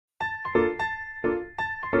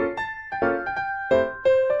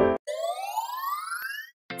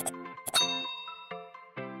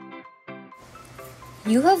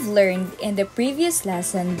You have learned in the previous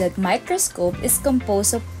lesson that microscope is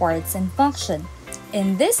composed of parts and function.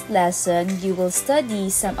 In this lesson, you will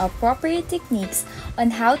study some appropriate techniques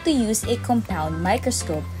on how to use a compound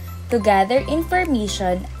microscope to gather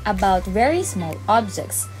information about very small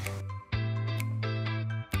objects.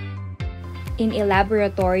 In a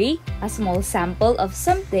laboratory, a small sample of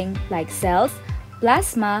something like cells,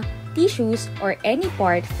 plasma, tissues, or any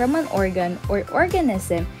part from an organ or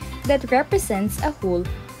organism that represents a whole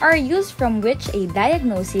are used from which a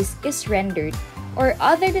diagnosis is rendered or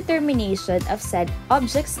other determination of said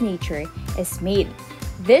object's nature is made.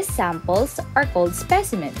 These samples are called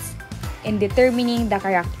specimens. In determining the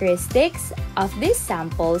characteristics of these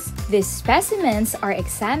samples, these specimens are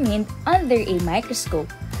examined under a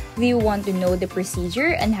microscope. Do you want to know the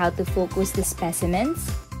procedure on how to focus the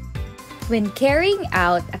specimens? When carrying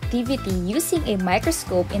out activity using a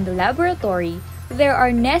microscope in the laboratory, there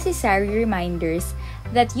are necessary reminders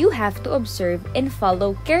that you have to observe and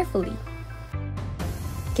follow carefully.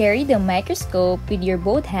 Carry the microscope with your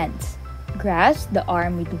both hands. Grasp the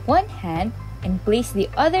arm with one hand and place the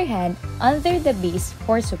other hand under the base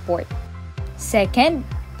for support. Second,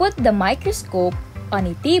 put the microscope on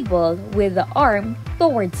a table with the arm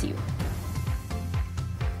towards you.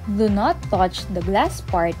 Do not touch the glass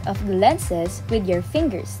part of the lenses with your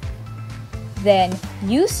fingers. Then,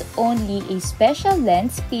 use only a special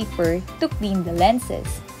lens paper to clean the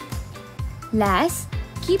lenses. Last,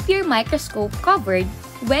 keep your microscope covered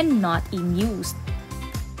when not in use.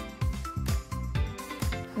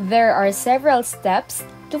 There are several steps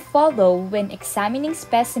to follow when examining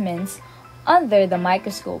specimens under the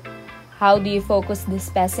microscope. How do you focus the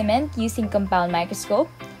specimen using compound microscope?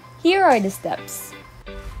 Here are the steps.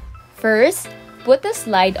 First, put a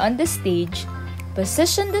slide on the stage.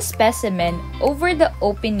 Position the specimen over the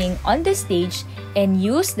opening on the stage and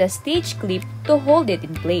use the stage clip to hold it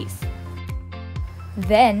in place.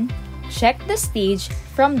 Then, check the stage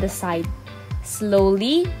from the side.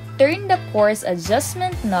 Slowly turn the coarse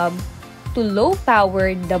adjustment knob to low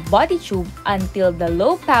power the body tube until the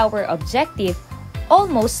low power objective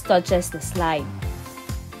almost touches the slide.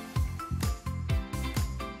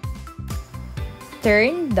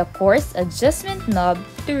 Turn the coarse adjustment knob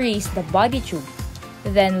to raise the body tube.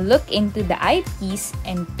 Then look into the eyepiece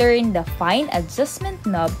and turn the fine adjustment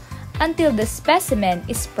knob until the specimen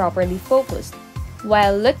is properly focused.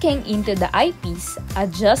 While looking into the eyepiece,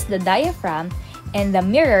 adjust the diaphragm and the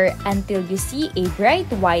mirror until you see a bright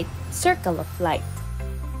white circle of light.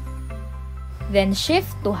 Then shift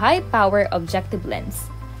to high-power objective lens.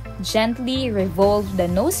 Gently revolve the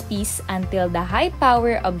nosepiece until the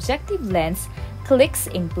high-power objective lens clicks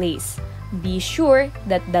in place. Be sure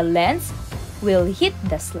that the lens will hit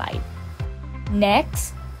the slide.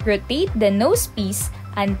 Next, rotate the nosepiece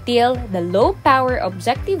until the low-power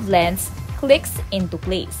objective lens clicks into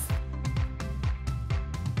place.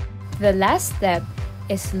 The last step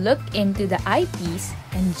is look into the eyepiece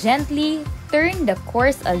and gently turn the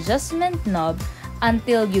coarse adjustment knob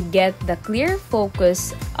until you get the clear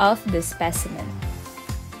focus of the specimen.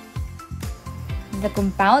 The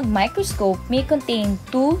compound microscope may contain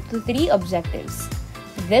 2 to 3 objectives.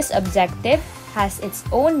 This objective has its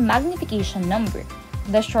own magnification number.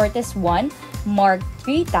 The shortest one, marked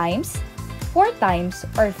 3 times, 4 times,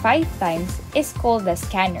 or 5 times, is called the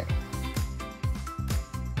scanner.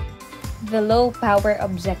 The low-power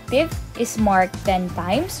objective is marked 10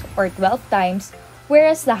 times or 12 times,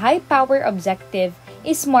 whereas the high-power objective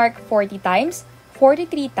is marked 40 times,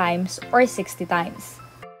 43 times, or 60 times.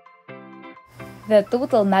 The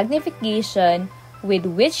total magnification with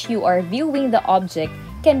which you are viewing the object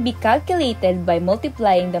can be calculated by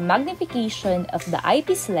multiplying the magnification of the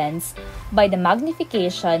eyepiece lens by the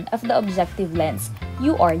magnification of the objective lens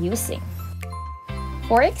you are using.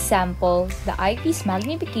 For example, the eyepiece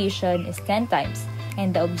magnification is 10 times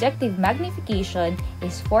and the objective magnification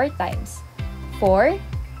is 4 times. 4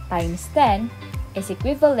 times 10 is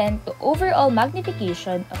equivalent to overall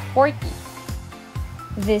magnification of 40.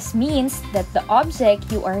 This means that the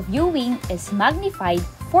object you are viewing is magnified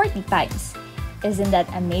 40 times. Isn't that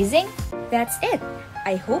amazing? That's it!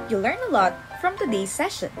 I hope you learned a lot from today's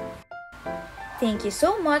session. Thank you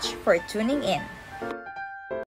so much for tuning in.